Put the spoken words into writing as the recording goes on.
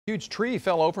Huge tree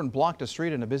fell over and blocked a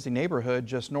street in a busy neighborhood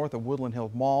just north of Woodland Hill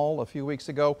Mall a few weeks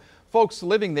ago. Folks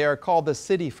living there called the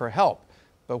city for help,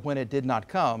 but when it did not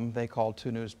come, they called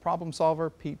 2 News problem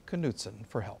solver Pete Knutson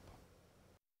for help.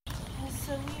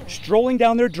 Strolling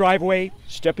down their driveway,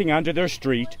 stepping onto their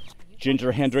street,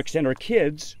 Ginger Hendricks and her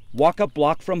kids walk a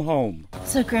block from home.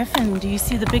 So Griffin, do you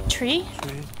see the big tree?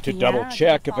 To double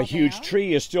check if a huge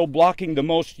tree is still blocking the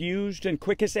most used and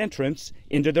quickest entrance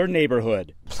into their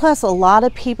neighborhood. Plus, a lot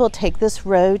of people take this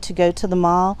road to go to the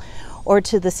mall or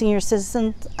to the Senior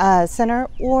Citizen Center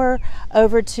or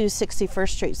over to 61st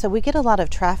Street. So we get a lot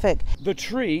of traffic. The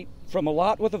tree from a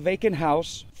lot with a vacant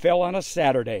house fell on a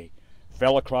Saturday,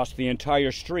 fell across the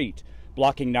entire street,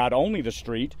 blocking not only the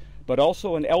street, but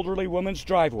also an elderly woman's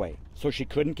driveway, so she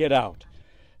couldn't get out.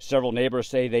 Several neighbors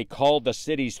say they called the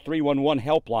city's 311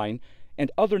 helpline and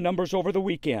other numbers over the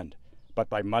weekend. But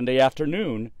by Monday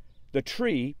afternoon, the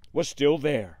tree was still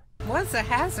there. Well, it's a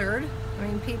hazard. I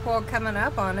mean, people are coming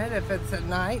up on it if it's at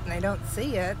night and they don't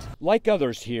see it. Like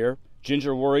others here,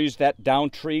 Ginger worries that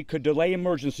downed tree could delay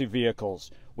emergency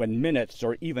vehicles when minutes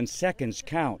or even seconds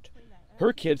count.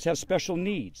 Her kids have special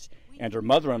needs, and her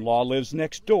mother-in-law lives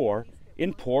next door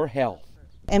in poor health.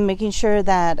 And making sure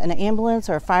that an ambulance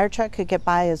or a fire truck could get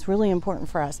by is really important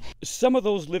for us. Some of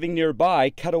those living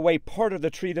nearby cut away part of the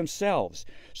tree themselves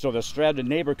so the stranded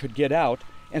neighbor could get out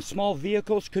and small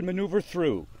vehicles could maneuver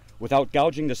through without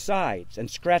gouging the sides and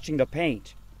scratching the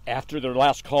paint. After their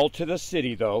last call to the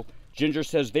city, though, Ginger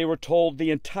says they were told the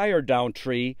entire downed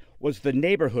tree was the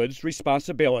neighborhood's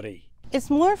responsibility. It's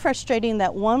more frustrating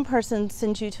that one person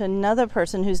sends you to another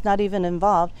person who's not even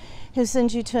involved, who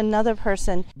sends you to another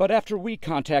person. But after we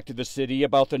contacted the city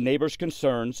about the neighbors'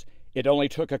 concerns, it only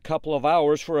took a couple of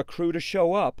hours for a crew to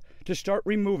show up to start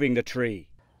removing the tree.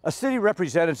 A city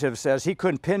representative says he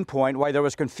couldn't pinpoint why there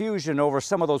was confusion over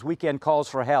some of those weekend calls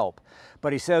for help.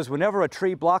 But he says whenever a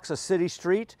tree blocks a city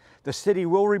street, the city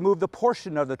will remove the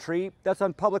portion of the tree that's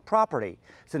on public property,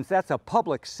 since that's a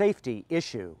public safety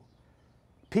issue.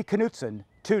 Pete Knutson,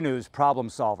 2 News problem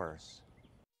solvers.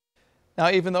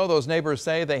 Now, even though those neighbors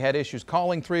say they had issues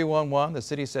calling 311, the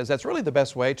city says that's really the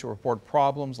best way to report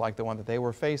problems like the one that they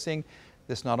were facing.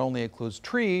 This not only includes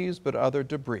trees, but other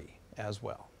debris as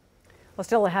well. Well,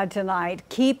 still ahead tonight,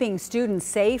 keeping students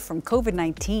safe from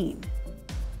COVID-19.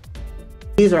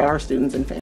 These are our students and families.